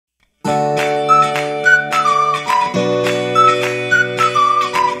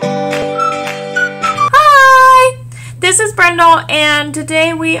this is Brendel, and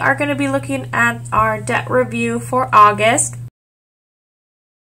today we are going to be looking at our debt review for August.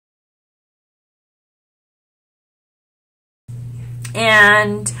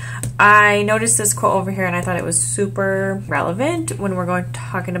 And I noticed this quote over here and I thought it was super relevant when we're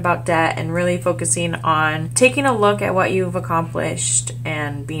talking about debt and really focusing on taking a look at what you've accomplished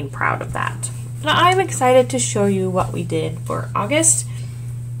and being proud of that. Now I'm excited to show you what we did for August.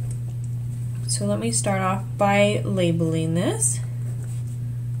 So let me start off by labeling this.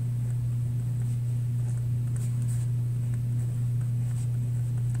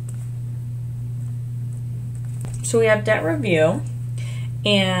 So we have debt review,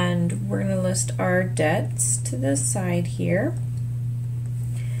 and we're going to list our debts to the side here.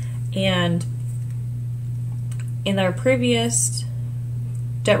 And in our previous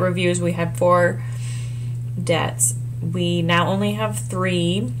debt reviews, we had 4 debts. We now only have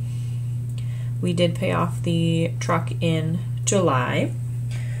 3. We did pay off the truck in July.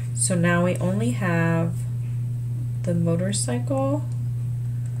 So now we only have the motorcycle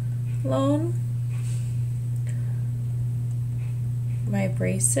loan, my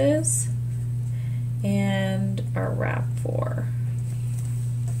braces, and our RAV4.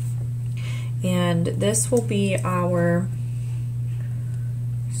 And this will be our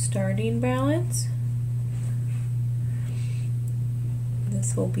starting balance.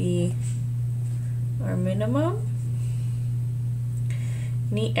 This will be our minimum.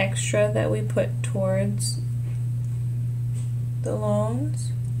 Any extra that we put towards the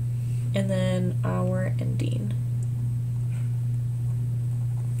loans, and then our ending.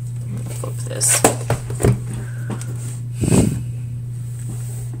 Flip this.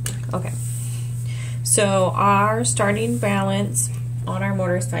 Okay, so our starting balance on our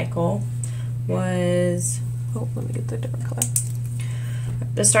motorcycle was, oh, let me get the different color.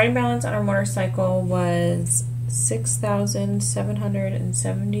 The starting balance on our motorcycle was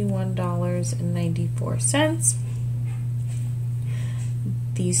 $6,771.94.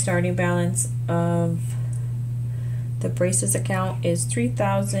 The starting balance of the braces account is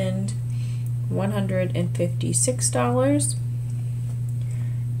 $3,156,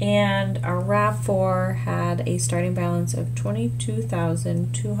 and our RAV4 had a starting balance of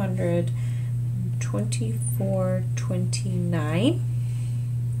 $22,224.29,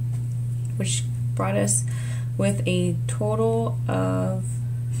 which brought us with a total of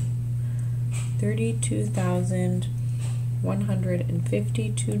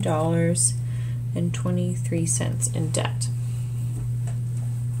 $32,152.23 in debt.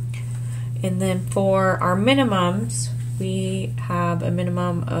 And then for our minimums, we have a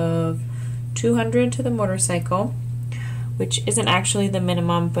minimum of $200 to the motorcycle, which isn't actually the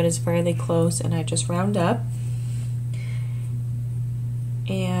minimum, but is fairly close, and I just round up.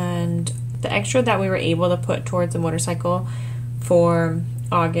 And the extra that we were able to put towards the motorcycle for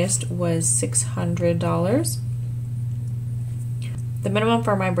August was $600. The minimum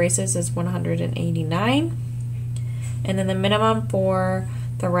for my braces is $189, and then the minimum for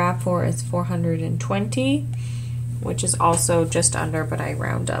the RAV4 is $420, which is also just under, but I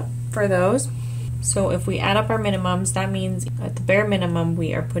round up for those. So if we add up our minimums, that means at the bare minimum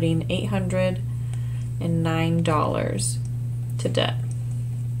we are putting $809 to debt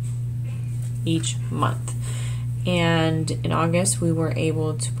each month. And in August we were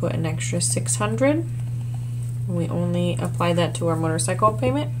able to put an extra $600. We only apply that to our motorcycle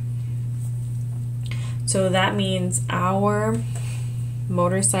payment. So that means our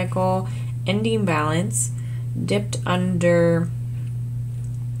motorcycle ending balance dipped under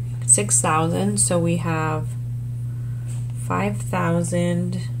 $6,000, so we have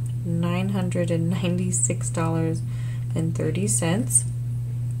 $5,996.30.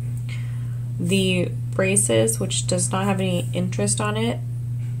 The braces, which does not have any interest on it,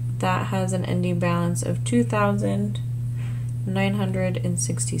 that has an ending balance of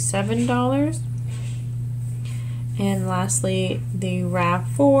 $2,967. And lastly, the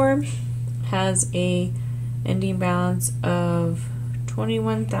RAV4 has a ending balance of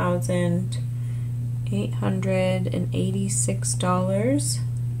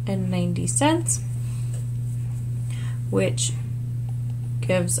 $21,886.90, which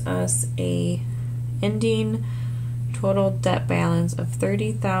gives us a ending total debt balance of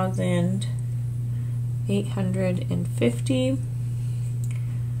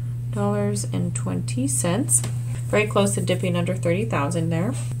 $30,850.20. Very close to dipping under $30,000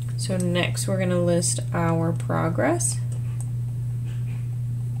 there. So next we're going to list our progress.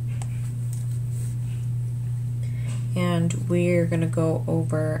 And we're going to go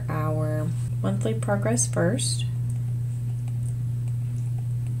over our monthly progress first.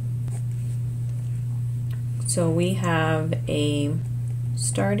 So we have a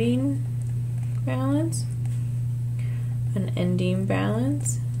starting balance, an ending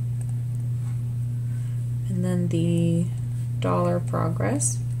balance, and then the dollar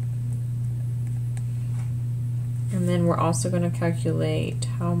progress. And then we're also going to calculate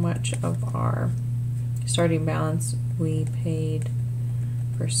how much of our starting balance we paid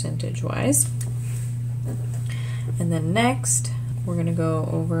percentage-wise. And then next, we're going to go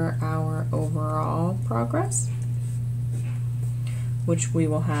over our overall progress, which we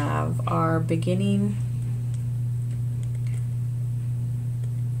will have our beginning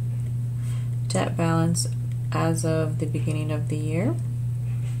debt balance as of the beginning of the year.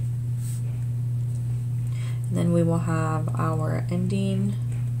 And then we will have our ending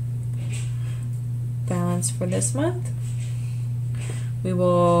balance for this month. We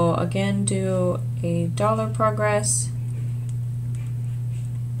will again do a dollar progress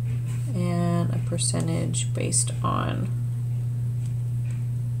and a percentage based on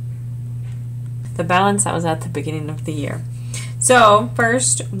the balance that was at the beginning of the year. So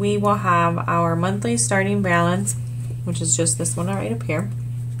first we will have our monthly starting balance, which is just this one right up here.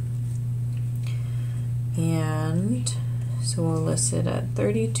 And so we'll list it at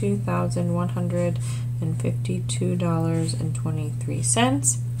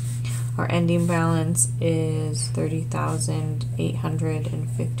 $32,152.23. Our ending balance is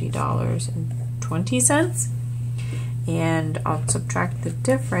 $30,850.20. And I'll subtract the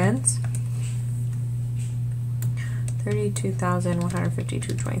difference.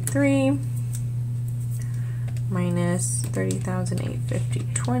 32,152.23 minus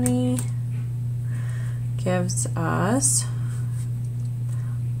 30,850.20 gives us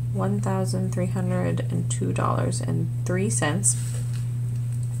 $1,302.03.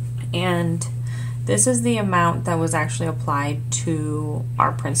 And this is the amount that was actually applied to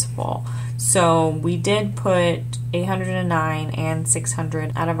our principal. So we did put $809 and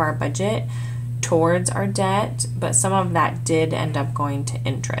 $600 out of our budget towards our debt, but some of that did end up going to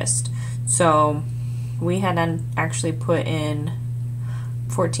interest. So we had actually put in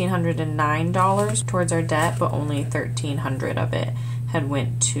 $1,409 towards our debt, but only $1,300 of it had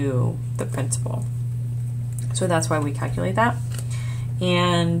went to the principal. So that's why we calculate that.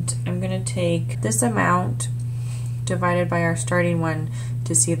 And I'm going to take this amount divided by our starting one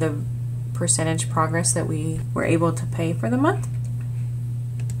to see the percentage progress that we were able to pay for the month.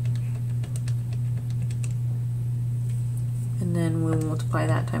 And then we'll multiply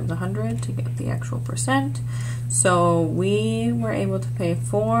that times 100 to get the actual percent. So we were able to pay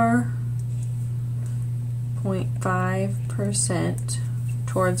 4.5%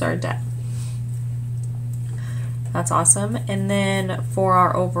 towards our debt. That's awesome. And then for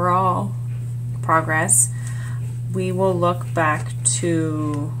our overall progress, we will look back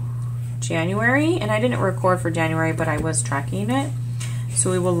to January. And I didn't record for January, but I was tracking it.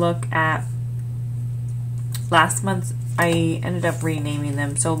 So we will look at last month's. I ended up renaming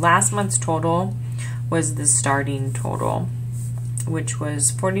them. So last month's total was the starting total, which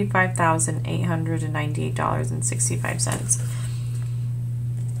was $45,898.65.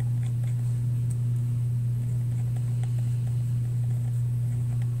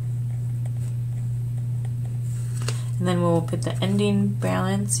 And then we'll put the ending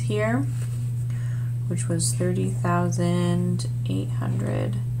balance here, which was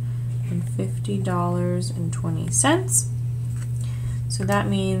 $30,850.20. So that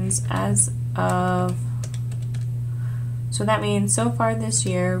means so far this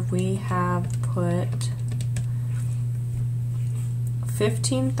year we have put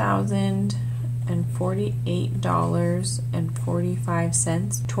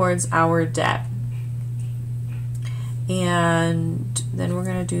 $15,048.45 towards our debt. And then we're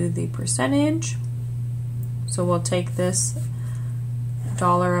going to do the percentage. So we'll take this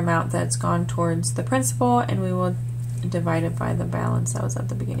dollar amount that's gone towards the principal and we will divide it by the balance that was at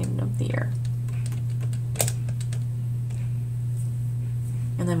the beginning of the year.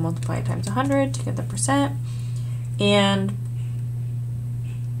 And then multiply it times 100 to get the percent. And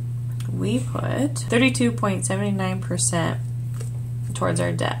we put 32.79% towards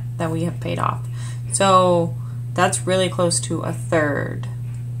our debt that we have paid off. So that's really close to a third.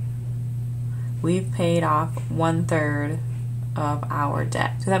 We've paid off 1/3 of our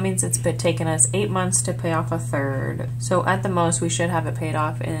debt. So that means it's been taking us 8 months to pay off a third. So at the most, we should have it paid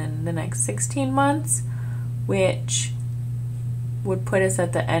off in the next 16 months, which would put us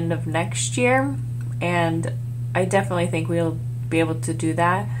at the end of next year. And I definitely think we'll be able to do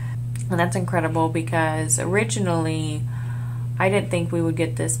that. And that's incredible because originally I didn't think we would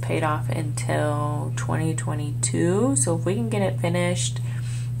get this paid off until 2022. So if we can get it finished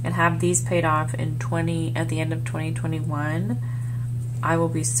and have these paid off at the end of 2021, I will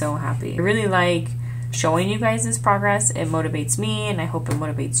be so happy. I really like showing you guys this progress. It motivates me, and I hope it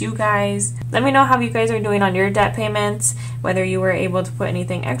motivates you guys. Let me know how you guys are doing on your debt payments, whether you were able to put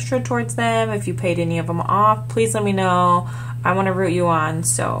anything extra towards them, if you paid any of them off. Please let me know. I want to root you on,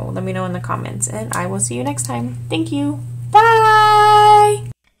 so let me know in the comments, and I will see you next time. Thank you. Bye!